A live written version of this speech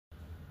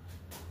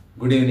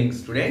Good evening,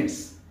 students.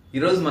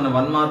 ఈరోజు మన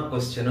 1 mark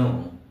question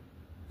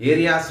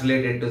areas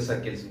related to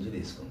circles నుంచి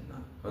తీసుకుంటున్నాం.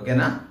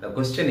 ఓకేనా? The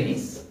question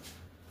is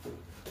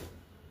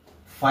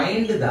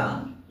find the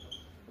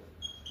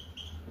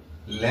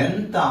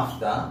length of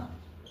the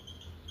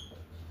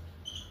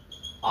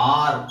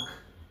arc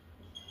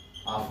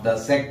of the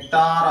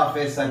sector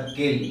of a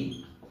circle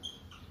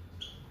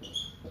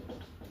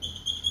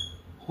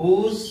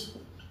whose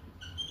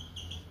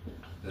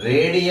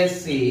radius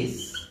is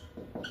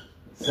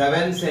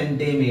 7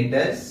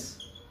 centimeters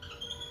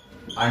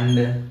and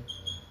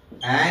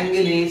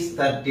angle is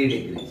 30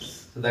 degrees.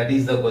 So that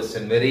is the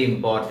question, very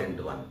important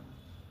one.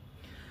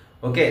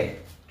 Okay,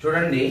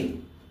 చూడండి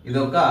ఇది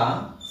ఒక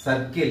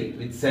circle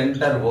with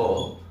centre O.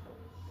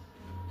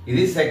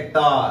 ఇది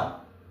sector,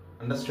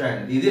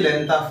 understand. ఇది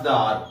length of the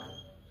arc.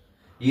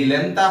 ఈ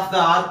length of the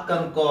arc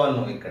కనుక్కోవాలి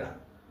నువ్వు ఇక్కడ.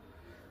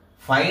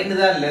 Find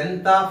the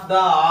length of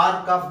the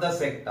arc of the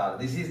sector.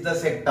 This is the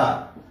sector.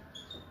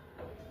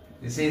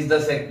 This is the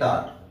sector.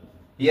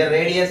 Here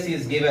radius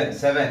is given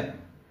 7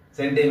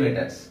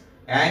 centimeters.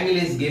 Angle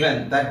is given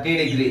 30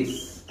 degrees.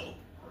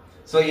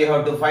 So you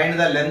have to find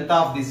the length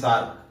of this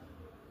arc.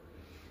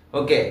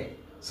 Okay.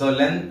 So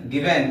length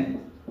given,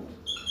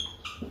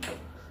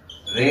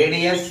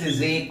 radius is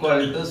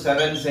equal to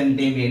 7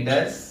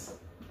 centimeters.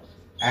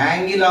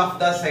 Angle of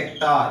the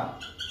sector.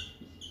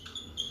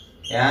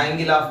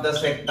 Angle of the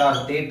sector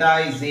theta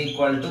is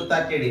equal to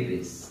 30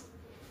 degrees.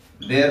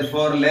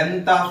 Therefore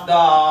length of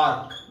the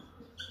arc.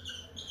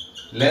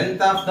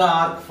 Length of the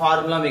arc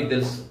formula మీకు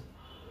తెలుసు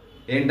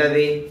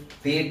ఏంటది?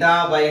 theta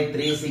by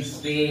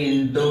 360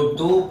 into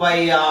 2 pi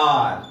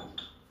r,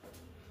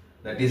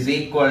 that is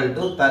equal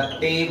to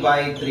 30 by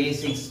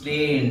 360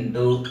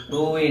 into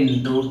 2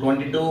 into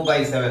 22 by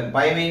 7.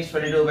 Pi means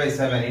 22 by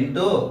 7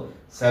 into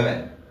 7.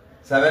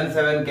 7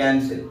 7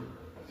 cancel,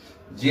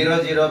 0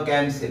 0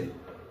 cancel,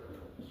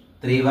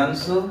 3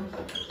 ones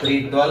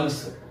 3 12s.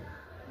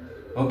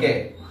 Okay,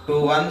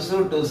 2 ones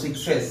 2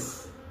 6s.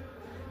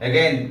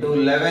 Again 2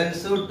 11s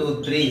 2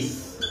 3s.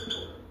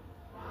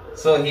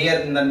 So here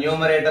in the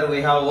numerator we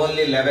have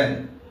only 11.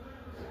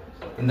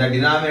 In the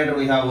denominator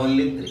we have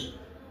only 3.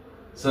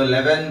 So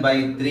 11 by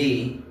 3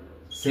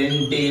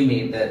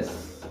 centimeters.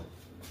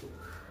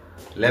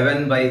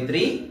 11 by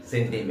 3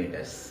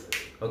 centimeters.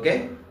 Okay,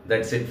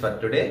 that's it for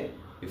today.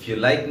 If you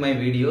like my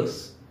videos,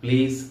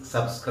 please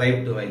subscribe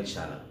to my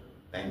channel.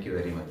 Thank you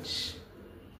very much.